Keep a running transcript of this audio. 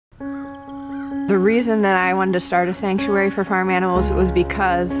The reason that I wanted to start a sanctuary for farm animals was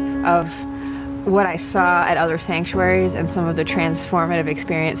because of what I saw at other sanctuaries and some of the transformative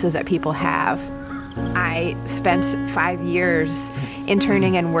experiences that people have. I spent 5 years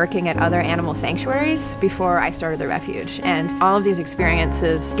interning and working at other animal sanctuaries before I started the Refuge. And all of these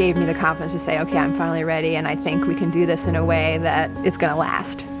experiences gave me the confidence to say, okay, I'm finally ready, and I think we can do this in a way that is going to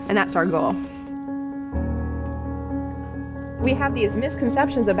last. And that's our goal. We have these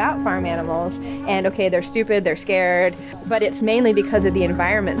misconceptions about farm animals, and okay, they're stupid, they're scared, but it's mainly because of the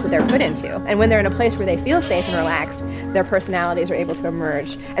environments that they're put into. And when they're in a place where they feel safe and relaxed, their personalities are able to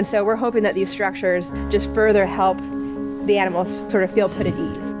emerge. And so we're hoping that these structures just further help the animals sort of feel put at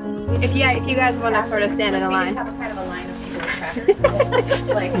ease. If you guys want to sort of stand in a line. We just have a kind of a line of people with crackers.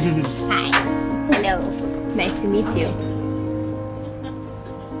 Like, hi, hello, nice to meet you.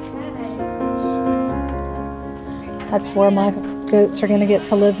 That's where my goats are going to get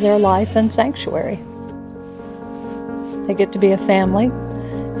to live their life in sanctuary. They get to be a family.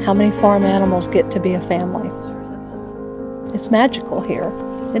 How many farm animals get to be a family? It's magical here.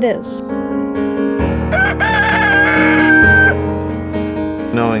 It is.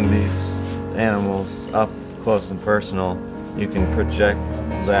 Knowing these animals up close and personal, you can project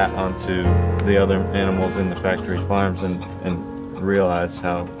that onto the other animals in the factory farms and realize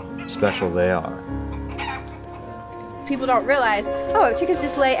how special they are. People don't realize, oh, if chickens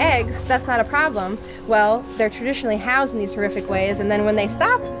just lay eggs, that's not a problem. Well, they're traditionally housed in these horrific ways, and then when they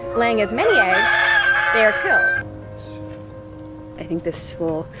stop laying as many eggs, they are killed. I think this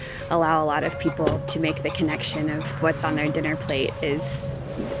will allow a lot of people to make the connection of what's on their dinner plate is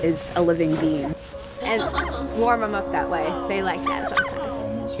a living being. And warm them up that way. They like that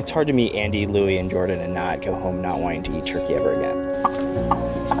sometimes. It's hard to meet Andy, Louie, and Jordan and not go home not wanting to eat turkey ever again.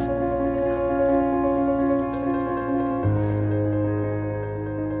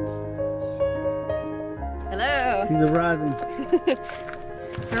 Hello. He's arriving.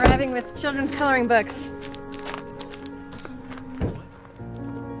 Arriving with children's coloring books.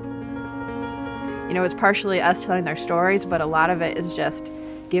 You know, it's partially us telling their stories, but a lot of it is just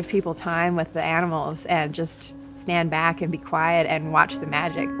give people time with the animals and just stand back and be quiet and watch the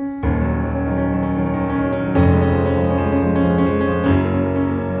magic.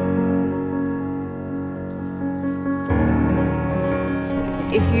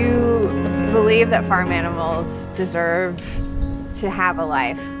 If you believe that farm animals deserve to have a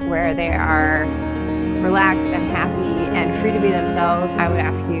life where they are relaxed and happy and free to be themselves, I would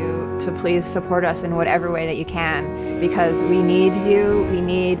ask you to please support us in whatever way that you can, because we need you, we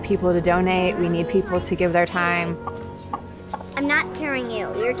need people to donate, we need people to give their time. I'm not carrying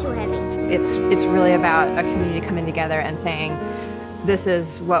you, you're too heavy. It's really about a community coming together and saying, this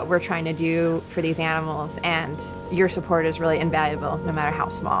is what we're trying to do for these animals, and your support is really invaluable, no matter how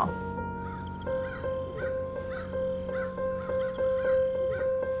small.